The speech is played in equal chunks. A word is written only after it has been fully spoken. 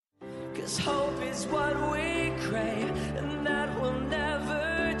'cause hope is what we crave, and that will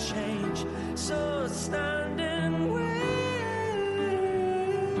never change. So stand and wait.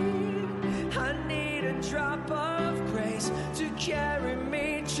 I need a drop of grace to carry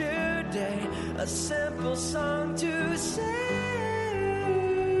me today, a simple song to sing.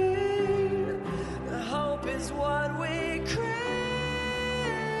 Hope is what we crave.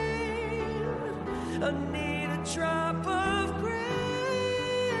 I need a drop of grace.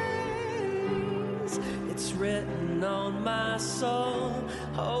 It's written on my soul.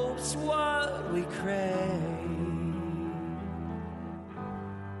 Hope's what we crave.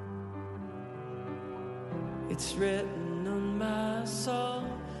 It's written on my soul.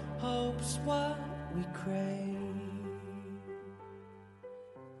 Hope's what we crave.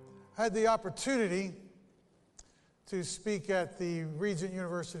 I had the opportunity to speak at the Regent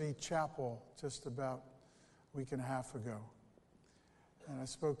University Chapel just about a week and a half ago. And I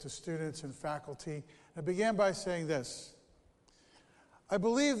spoke to students and faculty. I began by saying this: I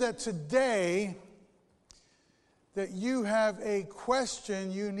believe that today that you have a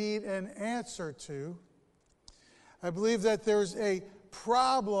question you need an answer to. I believe that there's a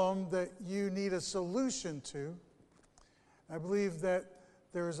problem that you need a solution to. I believe that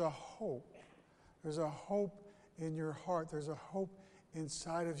there is a hope. There's a hope in your heart. There's a hope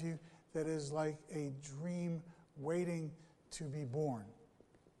inside of you that is like a dream waiting to be born.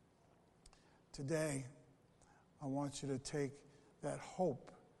 Today, I want you to take that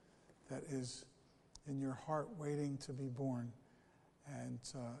hope that is in your heart waiting to be born, and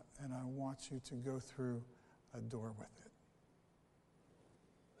I want you to go through a door with it.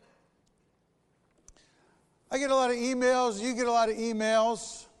 I get a lot of emails. You get a lot of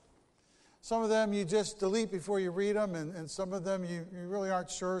emails. Some of them you just delete before you read them, and some of them you really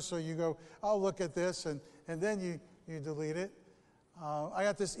aren't sure, so you go, I'll look at this, and then you delete it. I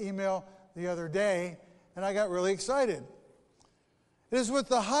got this email the other day, and I got really excited. It is with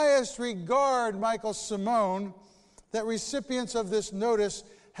the highest regard, Michael Simone, that recipients of this notice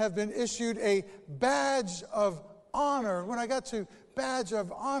have been issued a badge of honor. When I got to badge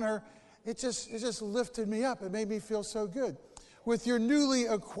of honor, it just lifted me up. It made me feel so good. With your newly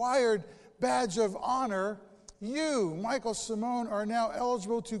acquired badge of honor, you, Michael Simone, are now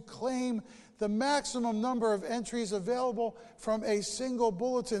eligible to claim the maximum number of entries available from a single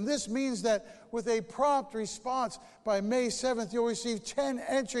bulletin. This means that with a prompt response by May 7th, you'll receive 10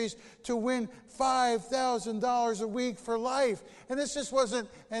 entries to win $5,000 a week for life. And this just wasn't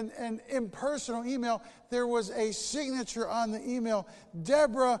an impersonal email. There was a signature on the email.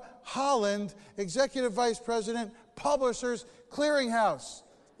 Deborah Holland, Executive Vice President, Publishers Clearinghouse.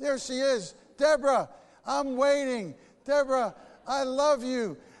 There she is. Deborah, I'm waiting. Deborah, I love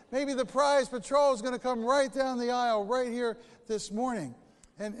you. Maybe the prize patrol is going to come right down the aisle right here this morning.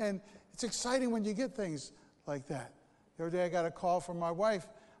 And it's exciting when you get things like that. The other day I got a call from my wife.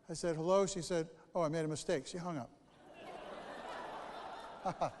 I said, hello. She said, oh, I made a mistake. She hung up.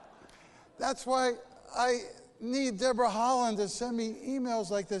 That's why I need Deborah Holland to send me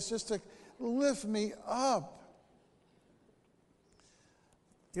emails like this just to lift me up.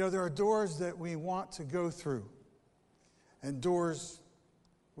 You know, there are doors that we want to go through and doors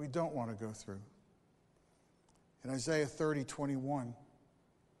we don't want to go through. In Isaiah 30:21,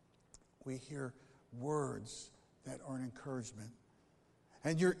 we hear words that are an encouragement.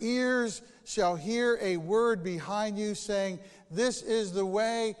 And your ears shall hear a word behind you saying, this is the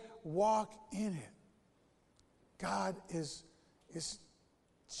way, walk in it. God is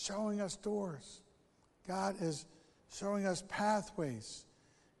showing us doors. God is showing us pathways.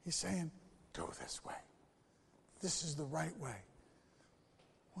 He's saying, go this way. This is the right way.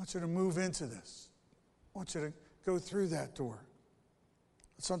 I want you to move into this. I want you to go through that door.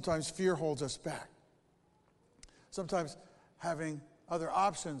 But sometimes fear holds us back. Sometimes having other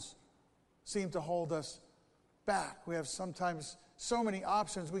options seem to hold us back. We have sometimes so many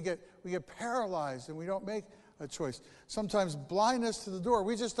options, we get paralyzed and we don't make a choice. Sometimes blindness to the door.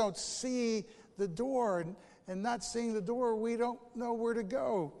 We just don't see the door, and not seeing the door, we don't know where to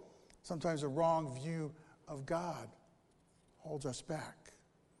go. Sometimes a wrong view of God holds us back.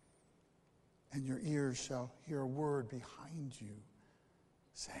 And your ears shall hear a word behind you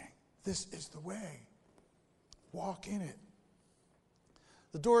saying, this is the way. Walk in it.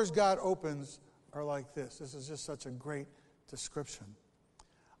 The doors God opens are like this. This is just such a great description.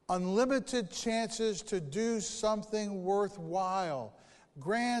 Unlimited chances to do something worthwhile.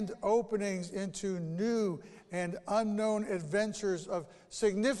 Grand openings into new and unknown adventures of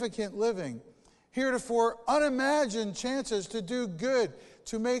significant living. Heretofore unimagined chances to do good,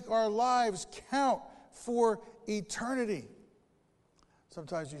 to make our lives count for eternity.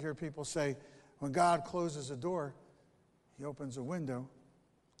 Sometimes you hear people say, when God closes a door, he opens a window.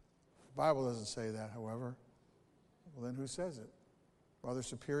 The Bible doesn't say that, however. Well, then who says it? Brother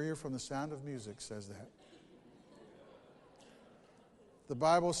Superior from The Sound of Music says that. The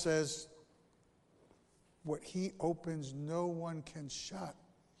Bible says, what he opens, no one can shut.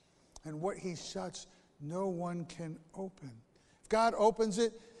 And what he shuts, no one can open. If God opens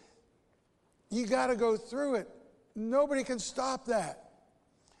it, you got to go through it. Nobody can stop that.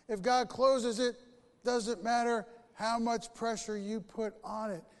 If God closes it, doesn't matter how much pressure you put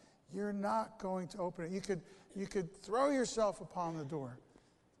on it, you're not going to open it. You could throw yourself upon the door.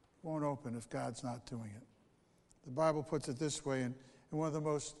 It won't open if God's not doing it. The Bible puts it this way in one of the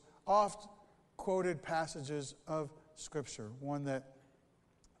most oft quoted passages of Scripture, one that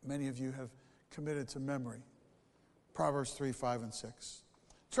many of you have committed to memory. Proverbs 3, 5, and 6.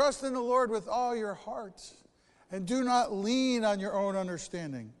 Trust in the Lord with all your heart, and do not lean on your own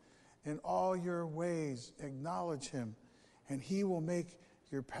understanding. In all your ways acknowledge him, and he will make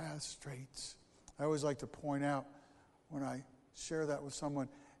your path straight. I always like to point out when I share that with someone,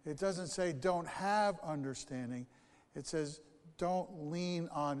 it doesn't say don't have understanding. It says don't lean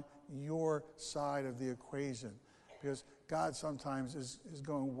on your side of the equation, because God sometimes is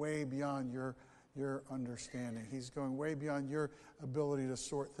going way beyond your understanding. He's going way beyond your ability to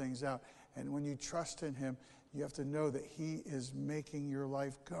sort things out. And when you trust in him, you have to know that he is making your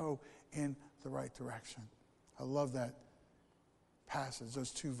life go in the right direction. I love that passage,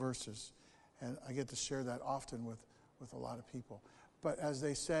 those two verses. And I get to share that often with a lot of people. But as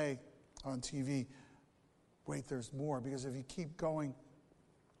they say on TV, wait, there's more. Because if you keep going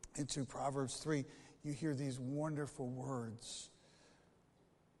into Proverbs 3, you hear these wonderful words.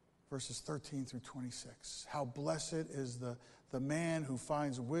 Verses 13 through 26. How blessed is the man who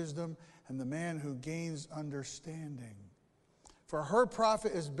finds wisdom and the man who gains understanding. For her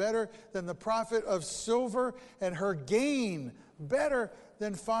profit is better than the profit of silver, and her gain better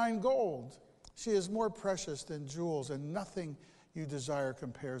than fine gold. She is more precious than jewels, and nothing you desire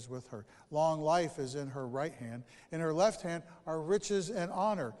compares with her. Long life is in her right hand. In her left hand are riches and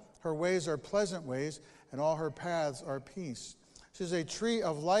honor. Her ways are pleasant ways, and all her paths are peace. She is a tree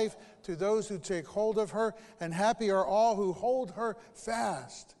of life to those who take hold of her, and happy are all who hold her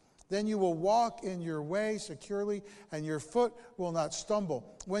fast. Then you will walk in your way securely, and your foot will not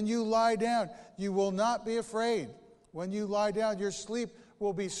stumble. When you lie down, you will not be afraid. When you lie down, your sleep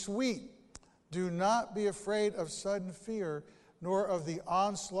will be sweet. Do not be afraid of sudden fear, nor of the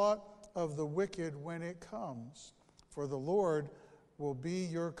onslaught of the wicked when it comes. For the Lord will be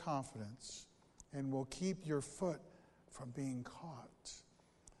your confidence, and will keep your foot from being caught.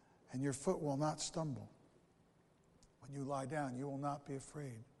 And your foot will not stumble. When you lie down, you will not be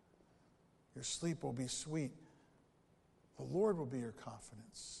afraid. Your sleep will be sweet. The Lord will be your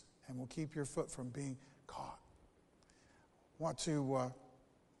confidence and will keep your foot from being caught. I want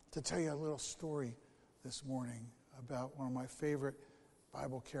to tell you a little story this morning about one of my favorite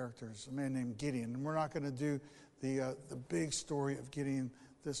Bible characters, a man named Gideon. And we're not going to do the big story of Gideon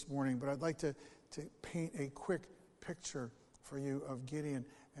this morning, but I'd like to paint a quick picture for you of Gideon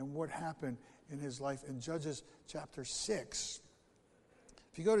and what happened in his life in Judges chapter 6.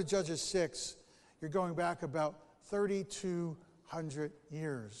 If you go to Judges 6, you're going back about 3,200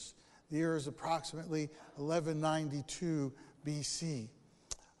 years. The year is approximately 1192 BC.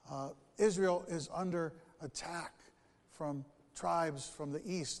 Israel is under attack from tribes from the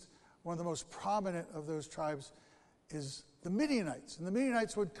east. One of the most prominent of those tribes is the Midianites. And the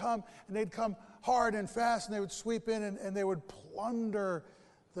Midianites would come, and they'd come hard and fast, and they would sweep in, and they would plunder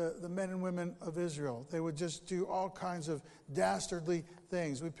the men and women of Israel. They would just do all kinds of dastardly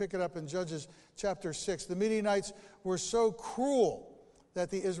things. We pick it up in Judges chapter 6. The Midianites were so cruel that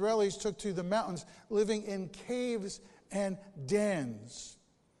the Israelis took to the mountains, living in caves and dens.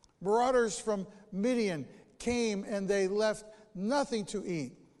 Marauders from Midian came, and they left nothing to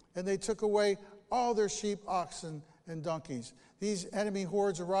eat, and they took away all their sheep, oxen, and donkeys. These enemy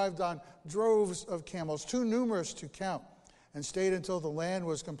hordes arrived on droves of camels, too numerous to count, and stayed until the land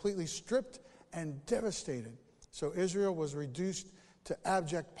was completely stripped and devastated. So Israel was reduced to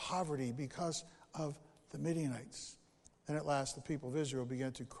abject poverty because of the Midianites. And at last the people of Israel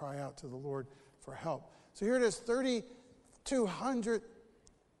began to cry out to the Lord for help. So here it is, 3,200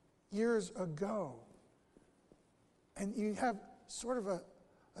 years ago. And you have sort of a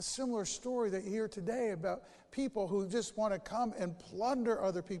similar story that you hear today about people who just want to come and plunder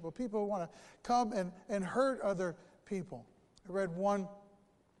other people, people who want to come and hurt other people. I read one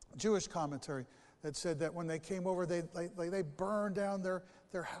Jewish commentary that said that when they came over, they burned down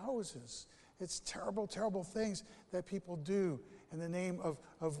their houses. It's terrible, terrible things that people do. in the name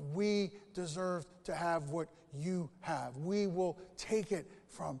of we deserve to have what you have. We will take it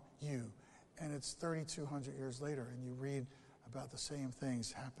from you. And it's 3,200 years later, and you read about the same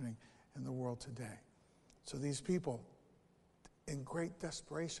things happening in the world today. So these people, in great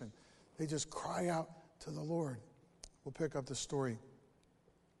desperation, they just cry out to the Lord. We'll pick up the story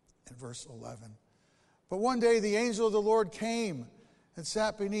in verse 11. But one day the angel of the Lord came and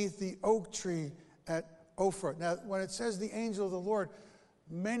sat beneath the oak tree at Ophrah. Now, when it says the angel of the Lord,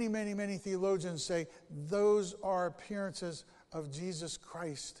 many, many, many theologians say those are appearances of Jesus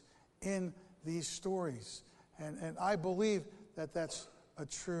Christ in these stories. And I believe that that's a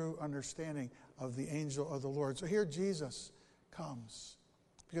true understanding of the angel of the Lord. So here Jesus comes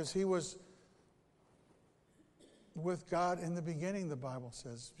because he was with God in the beginning, the Bible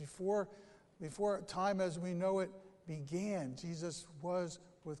says. Before time as we know it began, Jesus was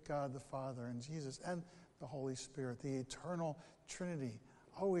with God the Father and Jesus and the Holy Spirit, the eternal Trinity,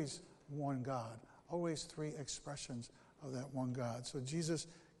 always one God, always three expressions of that one God. So Jesus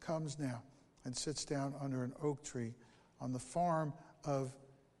comes now and sits down under an oak tree on the farm of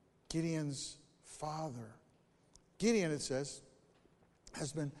Gideon's father. Gideon, it says,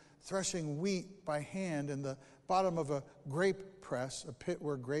 has been threshing wheat by hand in the bottom of a grape press, a pit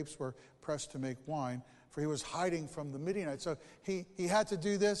where grapes were pressed to make wine, for he was hiding from the Midianites. So he had to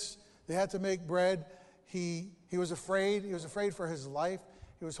do this. They had to make bread. He was afraid. He was afraid for his life.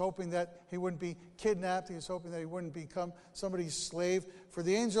 He was hoping that he wouldn't be kidnapped. He was hoping that he wouldn't become somebody's slave. For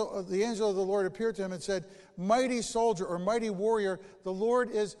the angel of the Lord appeared to him and said, "Mighty soldier," or "mighty warrior, the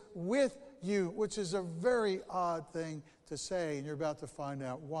Lord is with you," which is a very odd thing to say, and you're about to find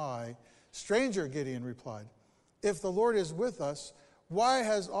out why. "Stranger," Gideon replied, "if the Lord is with us, why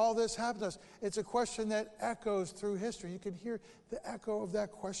has all this happened to us?" It's a question that echoes through history. You can hear the echo of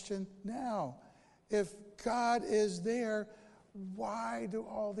that question now. If God is there, why do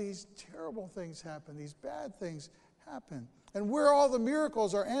all these terrible things happen, these bad things happen? And where are all the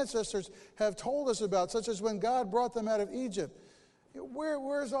miracles our ancestors have told us about, such as when God brought them out of Egypt?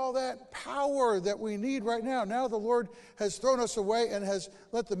 Where's all that power that we need right now? Now the Lord has thrown us away and has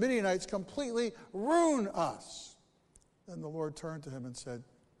let the Midianites completely ruin us. Then the Lord turned to him and said,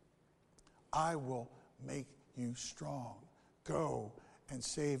 "I will make you strong. Go and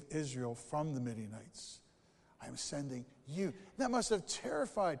save Israel from the Midianites. I am sending you." That must have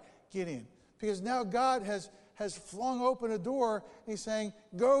terrified Gideon, because now God has flung open a door. He's saying,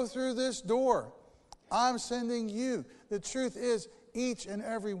 "Go through this door. I'm sending you." The truth is, each and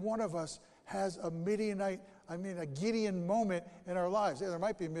every one of us has a Gideon moment in our lives. Yeah, there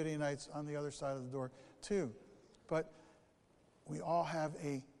might be Midianites on the other side of the door too. But we all have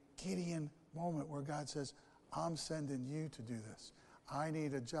a Gideon moment where God says, "I'm sending you to do this. I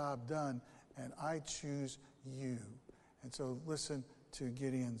need a job done, and I choose you." And so listen to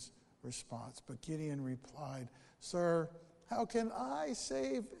Gideon's response. But Gideon replied, "Sir, how can I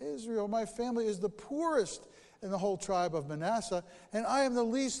save Israel? My family is the poorest in the whole tribe of Manasseh, and I am the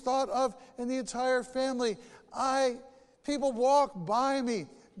least thought of in the entire family. People walk by me.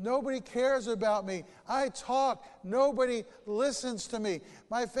 Nobody cares about me. I talk. Nobody listens to me.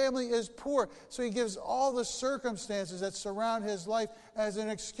 My family is poor." So he gives all the circumstances that surround his life as an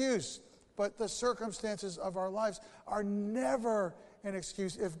excuse. But the circumstances of our lives are never an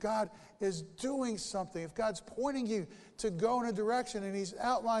excuse. If God is doing something, if God's pointing you to go in a direction and he's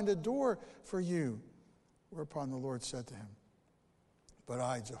outlined a door for you. Whereupon the Lord said to him, "But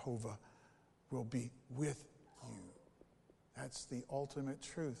I, Jehovah, will be with you." That's the ultimate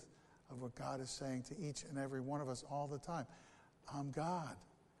truth of what God is saying to each and every one of us all the time. I'm God,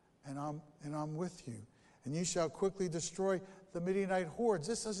 and I'm with you. "And you shall quickly destroy the Midianite hordes."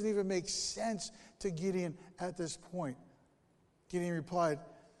 This doesn't even make sense to Gideon at this point. Gideon replied,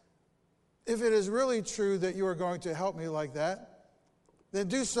 "If it is really true that you are going to help me like that, then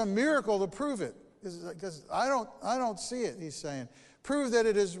do some miracle to prove it." Because I don't see it, he's saying. "Prove that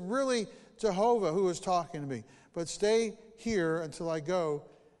it is really Jehovah who is talking to me. But stay here until I go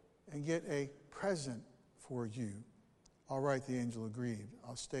and get a present for you." "All right," the angel agreed.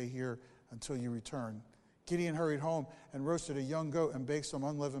 "I'll stay here until you return." Gideon hurried home and roasted a young goat and baked some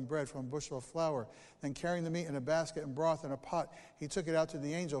unleavened bread from a bushel of flour. Then carrying the meat in a basket and broth in a pot, he took it out to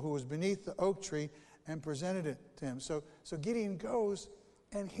the angel who was beneath the oak tree and presented it to him. So Gideon goes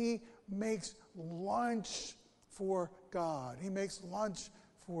and he makes lunch for God. He makes lunch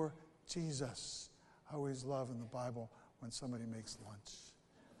for Jesus. I always love in the Bible when somebody makes lunch.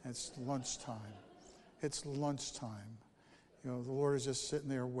 It's lunchtime. It's lunchtime. The Lord is just sitting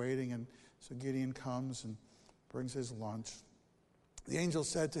there waiting, and so Gideon comes and brings his lunch. The angel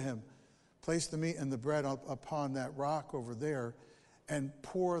said to him, Place the meat and the bread upon that rock over there and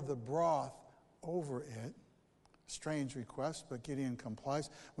pour the broth over it. Strange request, but Gideon complies.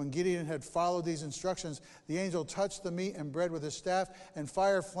 When Gideon had followed these instructions, the angel touched the meat and bread with his staff, and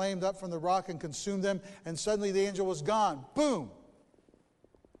fire flamed up from the rock and consumed them, and suddenly the angel was gone. Boom!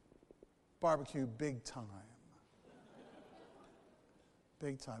 Barbecue big time.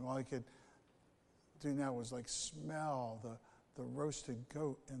 Big time. All I could do now was like smell the roasted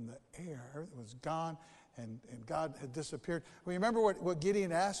goat in the air. Everything was gone, and God had disappeared. Well, you remember what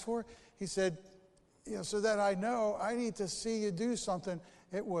Gideon asked for? He said, so that I know, I need to see you do something.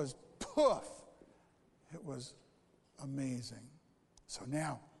 It was poof. It was amazing. So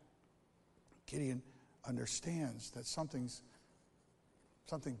now, Gideon understands that something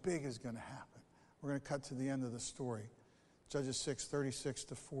big is going to happen. We're going to cut to the end of the story. Judges 6, 36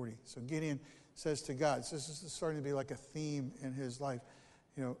 to 40. So Gideon says to God, this is starting to be like a theme in his life.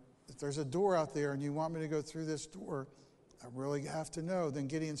 If there's a door out there and you want me to go through this door, I really have to know. Then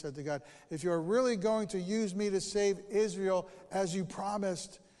Gideon said to God, if you're really going to use me to save Israel as you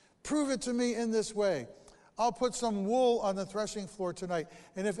promised, prove it to me in this way. I'll put some wool on the threshing floor tonight,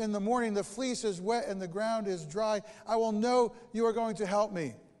 and if in the morning the fleece is wet and the ground is dry, I will know you are going to help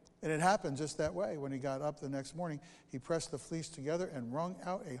me. And it happened just that way. When he got up the next morning, he pressed the fleece together and wrung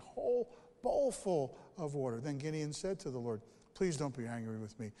out a whole bowl full of water. Then Gideon said to the Lord, please don't be angry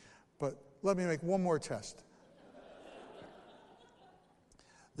with me, but let me make one more test.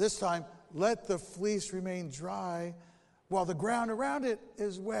 This time, let the fleece remain dry while the ground around it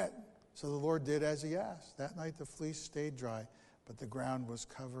is wet. So the Lord did as he asked. That night the fleece stayed dry, but the ground was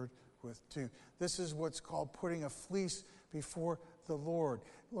covered with dew. This is what's called putting a fleece before the Lord.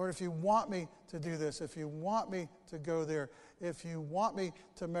 Lord, if you want me to do this, if you want me to go there, if you want me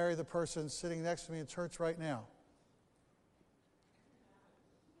to marry the person sitting next to me in church right now,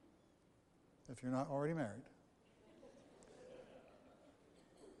 if you're not already married,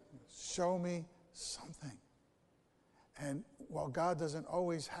 show me something. And while God doesn't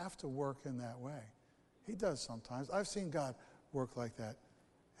always have to work in that way, he does sometimes. I've seen God work like that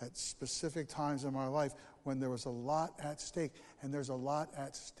at specific times in my life when there was a lot at stake, and there's a lot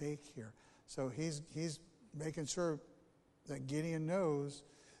at stake here. So he's making sure that Gideon knows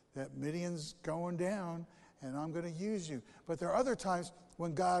that Midian's going down, and I'm going to use you. But there are other times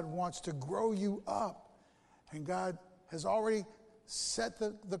when God wants to grow you up, and God has already set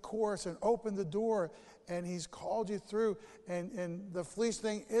the course and opened the door, and he's called you through, and the fleece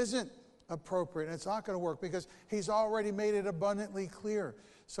thing isn't appropriate, and it's not going to work because he's already made it abundantly clear.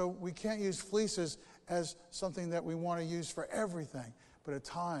 So we can't use fleeces as something that we want to use for everything, but at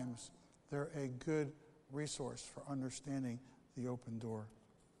times they're a good resource for understanding the open door.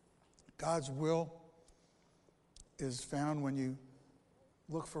 God's will is found when you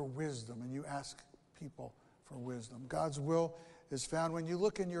look for wisdom and you ask people for wisdom. God's will is found when you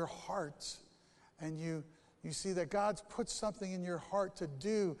look in your heart and you see that God's put something in your heart to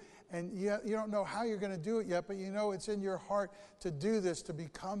do, and you don't know how you're going to do it yet, but you know it's in your heart to do this, to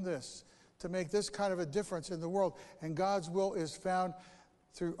become this, to make this kind of a difference in the world. And God's will is found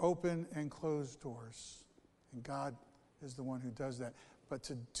through open and closed doors. And God is the one who does that. But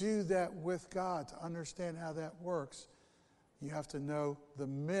to do that with God, to understand how that works, you have to know the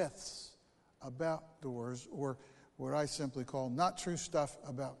myths about doors, or what I simply call not true stuff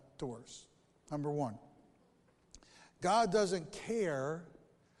about doors. Number one, God doesn't care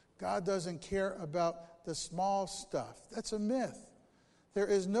about the small stuff. That's a myth. There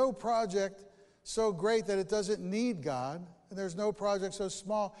is no project so great that it doesn't need God, and there's no project so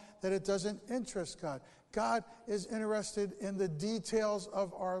small that it doesn't interest God. God is interested in the details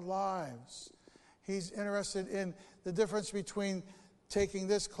of our lives. He's interested in the difference between taking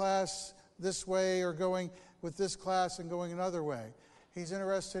this class this way or going with this class and going another way. He's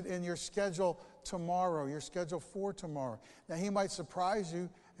interested in your schedule tomorrow, your schedule for tomorrow. Now, he might surprise you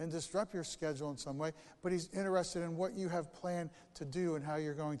and disrupt your schedule in some way, but he's interested in what you have planned to do and how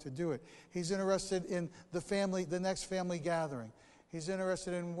you're going to do it. He's interested in the next family gathering. He's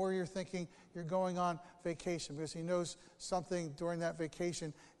interested in where you're thinking you're going on vacation, because he knows something during that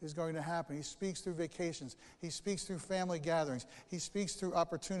vacation is going to happen. He speaks through vacations. He speaks through family gatherings. He speaks through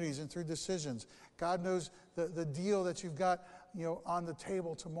opportunities and through decisions. God knows the deal that you've got, on the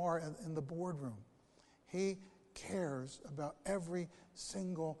table tomorrow in the boardroom. He cares about every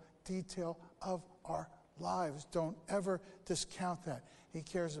single detail of our lives. Don't ever discount that. He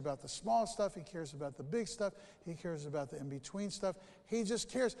cares about the small stuff. He cares about the big stuff. He cares about the in-between stuff. He just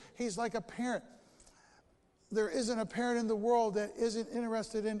cares. He's like a parent. There isn't a parent in the world that isn't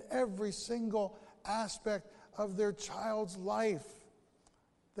interested in every single aspect of their child's life.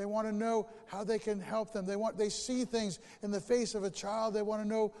 They want to know how they can help them. They see things in the face of a child. They want to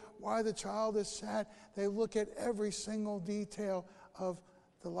know why the child is sad. They look at every single detail of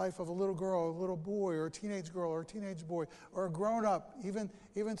the life of a little girl, a little boy, or a teenage girl, or a teenage boy, or a grown-up.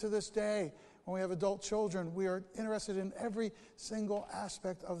 Even to this day, when we have adult children, we are interested in every single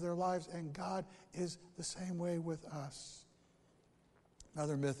aspect of their lives, and God is the same way with us.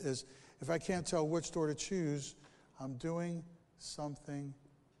 Another myth is, if I can't tell which door to choose, I'm doing something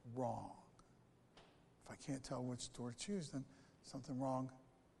wrong. If I can't tell which door to choose, then something wrong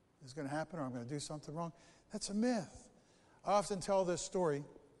is going to happen, or I'm going to do something wrong. That's a myth. I often tell this story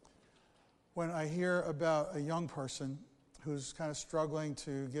when I hear about a young person who's kind of struggling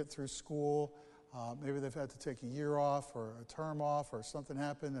to get through school. Maybe they've had to take a year off or a term off, or something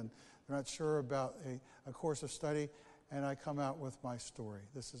happened and they're not sure about a course of study, and I come out with my story.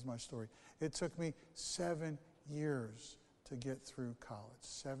 This is my story. It took me 7 years to get through college.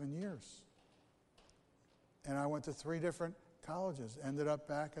 7 years. And I went to 3 different colleges, ended up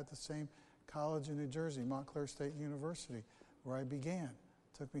back at the same college in New Jersey, Montclair State University, where I began.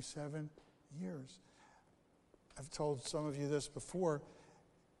 It took me 7 years. I've told some of you this before.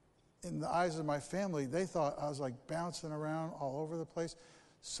 In the eyes of my family, they thought I was like bouncing around all over the place.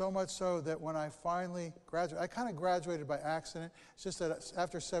 So much so that when I finally graduated, I kind of graduated by accident. It's just that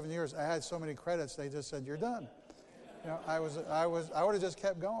after 7 years, I had so many credits, they just said, "You're done." You know, I would have just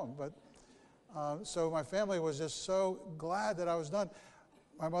kept going. But so my family was just so glad that I was done.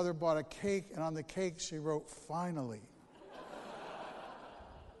 My mother bought a cake, and on the cake she wrote, "Finally."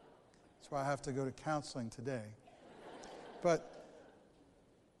 That's why I have to go to counseling today. But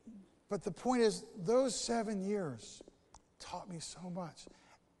the point is, those 7 years taught me so much.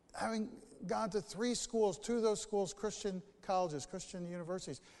 Having gone to 3 schools, 2 of those schools, Christian colleges, Christian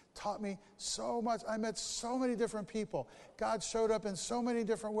universities, taught me so much. I met so many different people. God showed up in so many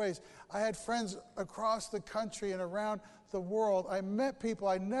different ways. I had friends across the country and around the world. I met people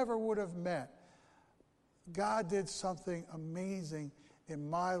I never would have met. God did something amazing in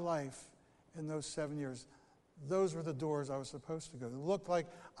my life in those 7 years. Those were the doors I was supposed to go. It looked like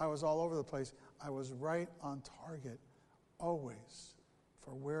I was all over the place. I was right on target, always,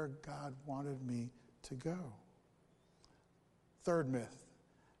 for where God wanted me to go. Third myth,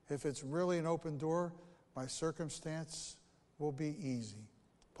 if it's really an open door, my circumstance will be easy.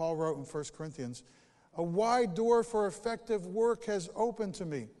 Paul wrote in 1 Corinthians, "A wide door for effective work has opened to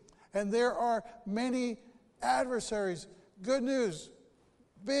me, and there are many adversaries." Good news.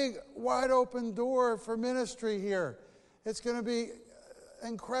 Big, wide open door for ministry here. It's going to be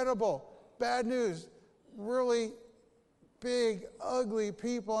incredible. Bad news. Really big, ugly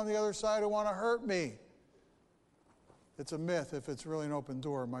people on the other side who want to hurt me. It's a myth. If it's really an open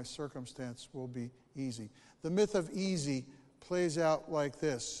door, my circumstance will be easy. The myth of easy plays out like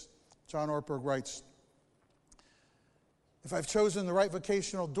this. John Ortberg writes, "If I've chosen the right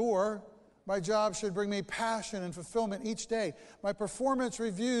vocational door, my job should bring me passion and fulfillment each day. My performance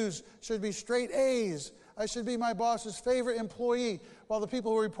reviews should be straight A's. I should be my boss's favorite employee, while the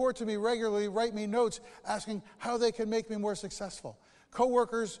people who report to me regularly write me notes asking how they can make me more successful.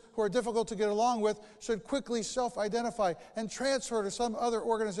 Coworkers who are difficult to get along with should quickly self-identify and transfer to some other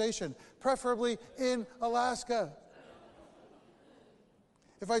organization, preferably in Alaska.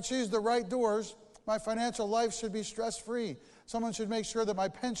 If I choose the right doors, my financial life should be stress-free. Someone should make sure that my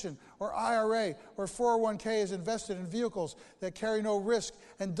pension or IRA or 401k is invested in vehicles that carry no risk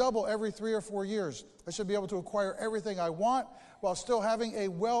and double every 3 or 4 years. I should be able to acquire everything I want while still having a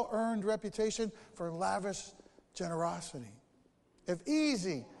well-earned reputation for lavish generosity. If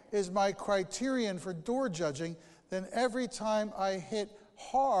easy is my criterion for door judging, then every time I hit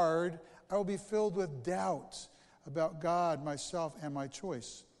hard, I will be filled with doubt about God, myself, and my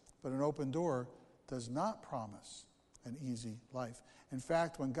choice. But an open door does not promise an easy life. In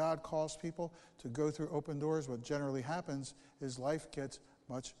fact, when God calls people to go through open doors, what generally happens is life gets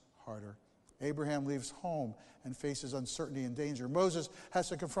much harder. Abraham leaves home and faces uncertainty and danger. Moses has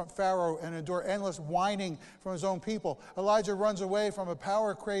to confront Pharaoh and endure endless whining from his own people. Elijah runs away from a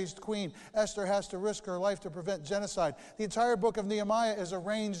power-crazed queen. Esther has to risk her life to prevent genocide. The entire book of Nehemiah is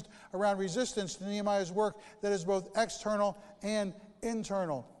arranged around resistance to Nehemiah's work that is both external and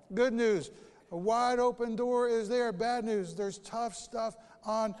internal. Good news, a wide open door is there. Bad news, there's tough stuff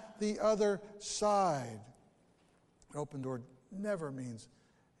on the other side. An open door never means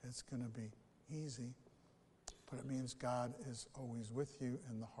it's going to be easy, but it means God is always with you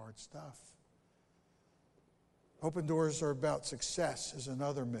in the hard stuff. Open doors are about success is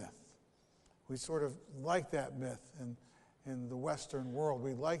another myth. We sort of like that myth in the Western world.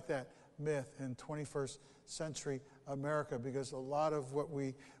 We like that myth in 21st century America, because a lot of what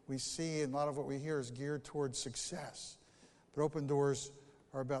we see and a lot of what we hear is geared towards success. But open doors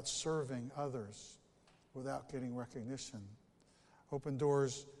are about serving others without getting recognition. Open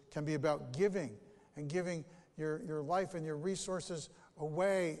doors can be about giving, and giving your life and your resources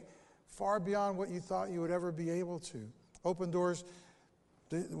away far beyond what you thought you would ever be able to. Open doors,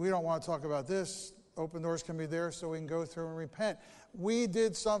 we don't want to talk about this. Open doors can be there so we can go through and repent. We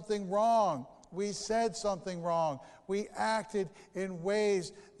did something wrong. We said something wrong. We acted in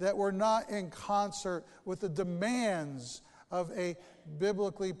ways that were not in concert with the demands of a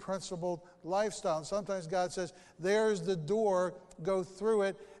biblically principled lifestyle. And sometimes God says, there's the door, go through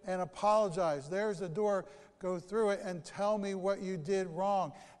it and apologize. There's the door, go through it and tell me what you did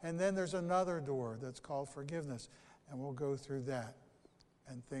wrong. And then there's another door that's called forgiveness. And we'll go through that.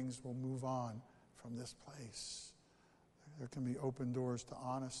 And things will move on from this place. There can be open doors to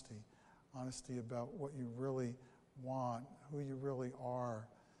honesty. Honesty about what you really want, who you really are.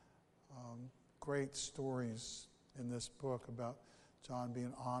 Great stories in this book about John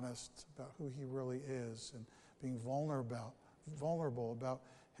being honest about who he really is and being vulnerable about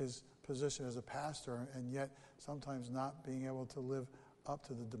his position as a pastor, and yet sometimes not being able to live up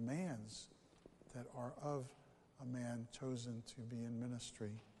to the demands that are of a man chosen to be in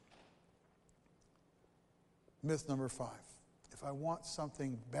ministry. Myth number 5. If I want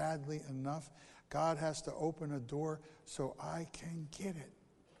something badly enough, God has to open a door so I can get it.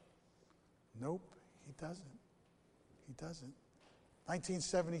 Nope, he doesn't. He doesn't.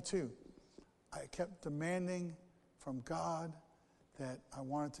 1972, I kept demanding from God that I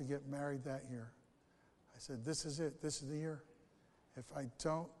wanted to get married that year. I said, this is it. This is the year. If I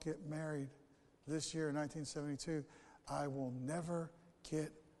don't get married this year in 1972, I will never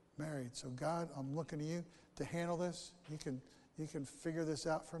get married. So God, I'm looking to you to handle this. You can figure this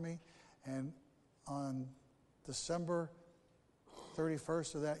out for me. And on December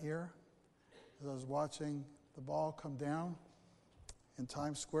 31st of that year, as I was watching the ball come down in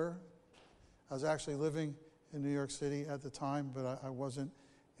Times Square, I was actually living in New York City at the time, but I wasn't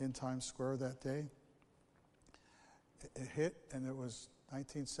in Times Square that day. It hit, and it was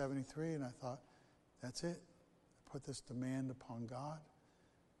 1973, and I thought, that's it. I put this demand upon God,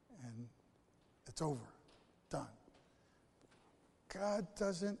 and it's over. Done. God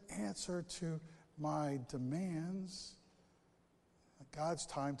doesn't answer to my demands. God's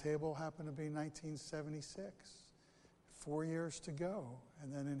timetable happened to be 1976. 4 years to go.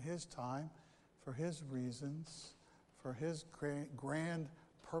 And then in his time, for his reasons, for his grand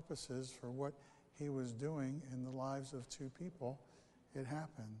purposes, for what he was doing in the lives of two people, it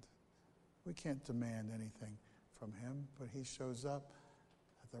happened. We can't demand anything from him, but he shows up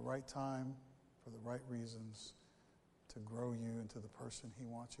at the right time for the right reasons to grow you into the person he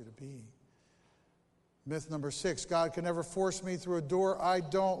wants you to be. Myth number 6, God can never force me through a door I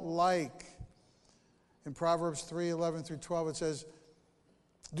don't like. In Proverbs 3:11 through 12, it says,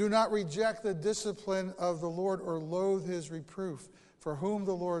 do not reject the discipline of the Lord or loathe his reproof. For whom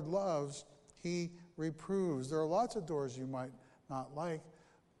the Lord loves, he reproves. There are lots of doors you might not like,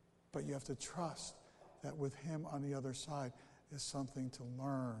 but you have to trust that with him on the other side is something to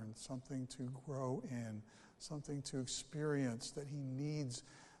learn, something to grow in, something to experience that he needs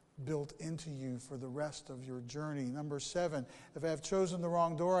built into you for the rest of your journey. Number 7, if I have chosen the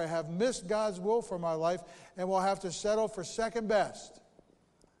wrong door, I have missed God's will for my life and will have to settle for second best.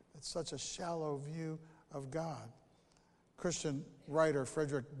 It's such a shallow view of God. Christian writer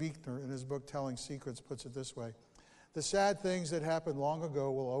Frederick Buechner, in his book Telling Secrets, puts it this way: the sad things that happened long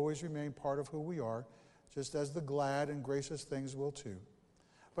ago will always remain part of who we are, just as the glad and gracious things will too.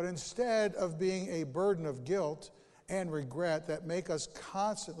 But instead of being a burden of guilt and regret that make us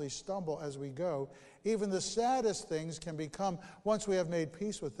constantly stumble as we go, even the saddest things can become, once we have made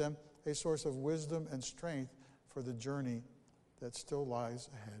peace with them, a source of wisdom and strength for the journey that still lies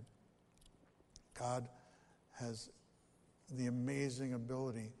ahead. God has the amazing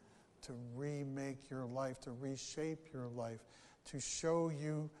ability to remake your life, to reshape your life, to show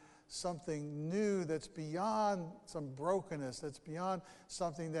you something new that's beyond some brokenness, that's beyond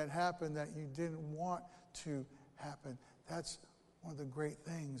something that happened that you didn't want to happen. That's one of the great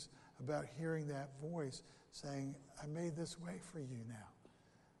things about hearing that voice saying, I made this way for you now.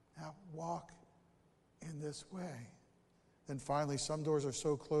 Now walk in this way. Then finally, some doors are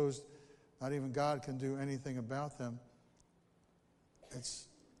so closed, not even God can do anything about them. It's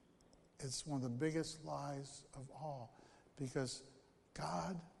one of the biggest lies of all, because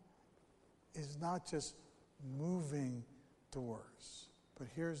God is not just moving doors. But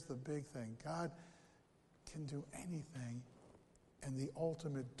here's the big thing. God can do anything, and the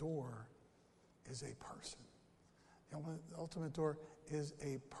ultimate door is a person. The ultimate door is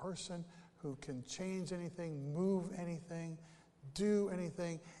a person who can change anything, move anything, do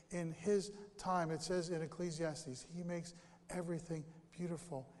anything in his time. It says in Ecclesiastes, he makes everything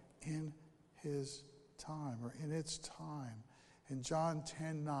beautiful in his time, or in its time. In John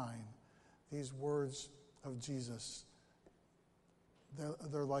 10:9, these words of Jesus,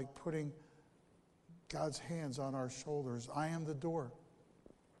 they're like putting God's hands on our shoulders. I am the door.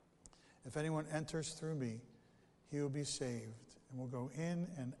 If anyone enters through me, he will be saved and will go in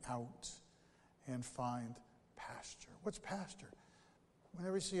and out and find pasture. What's pasture?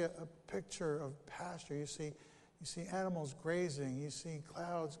 Whenever you see a picture of pasture, you see animals grazing, you see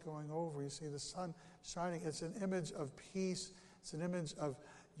clouds going over, you see the sun shining. It's an image of peace. It's an image of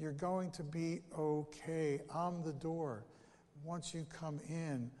you're going to be okay. I'm the door. Once you come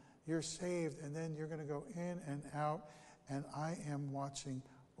in, you're saved, and then you're going to go in and out, and I am watching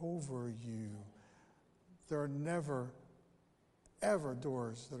over you. There are never, ever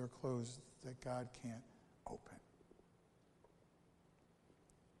doors that are closed that God can't open.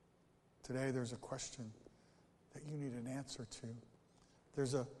 Today there's a question that you need an answer to.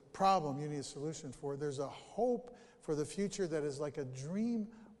 There's a problem you need a solution for. There's a hope for the future that is like a dream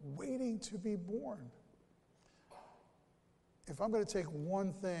waiting to be born. If I'm going to take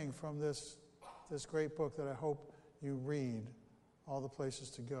one thing from this great book that I hope you read, All the Places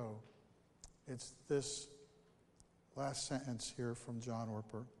to Go, it's this last sentence here from John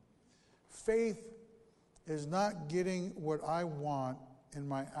Ortberg. Faith is not getting what I want in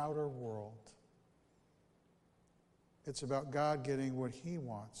my outer world. It's about God getting what he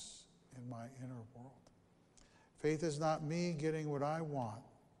wants in my inner world. Faith is not me getting what I want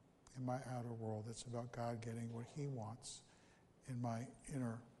in my outer world. It's about God getting what he wants in my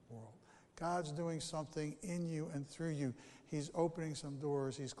inner world. God's doing something in you and through you. He's opening some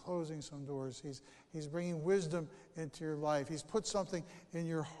doors. He's closing some doors. He's bringing wisdom into your life. He's put something in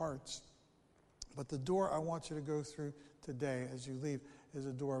your hearts. But the door I want you to go through today as you leave is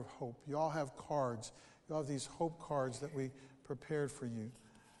a door of hope. You all have cards. You all have these hope cards that we prepared for you.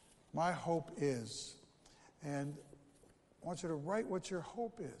 My hope is, and I want you to write what your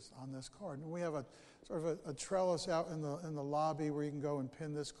hope is on this card. And we have a sort of a trellis out in the lobby where you can go and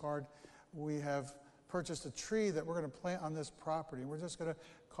pin this card. We have purchased a tree that we're going to plant on this property. We're just going to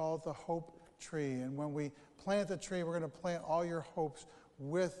call it the Hope Tree. And when we plant the tree, we're going to plant all your hopes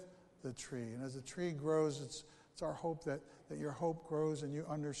with the tree. And as the tree grows, it's our hope that your hope grows and you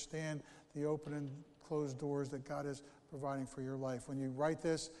understand the open and closed doors that God is providing for your life. When you write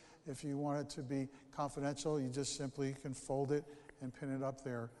this, if you want it to be confidential, you just simply can fold it and pin it up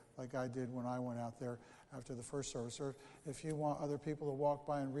there like I did when I went out there after the first service. Or if you want other people to walk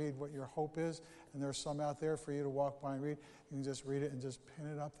by and read what your hope is, and there's some out there for you to walk by and read, you can just read it and just pin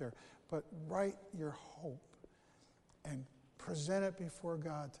it up there. But write your hope and present it before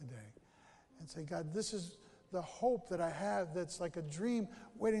God today and say, God, this is the hope that I have that's like a dream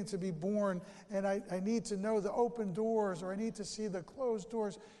waiting to be born, and I need to know the open doors, or I need to see the closed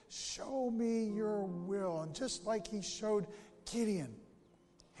doors. Show me your will. And just like he showed Gideon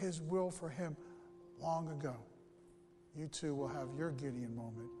his will for him long ago, you too will have your Gideon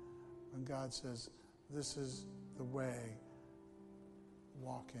moment when God says, this is the way,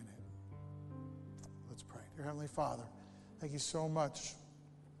 walk in it. Let's pray. Dear Heavenly Father, thank you so much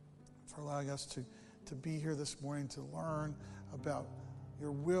for allowing us to be here this morning to learn about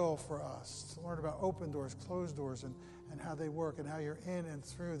your will for us, to learn about open doors, closed doors, and how they work, and how you're in and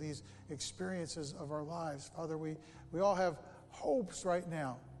through these experiences of our lives. Father, we all have hopes right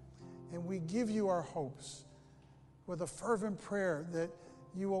now, and we give you our hopes with a fervent prayer that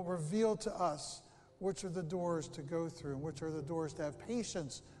you will reveal to us which are the doors to go through, and which are the doors to have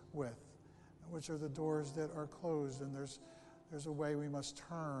patience with, and which are the doors that are closed, and there's a way we must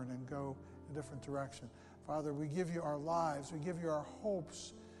turn and go a different direction. Father, we give you our lives. We give you our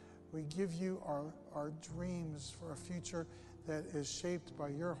hopes. We give you our dreams for a future that is shaped by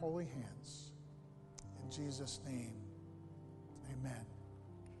your holy hands. In Jesus' name, amen.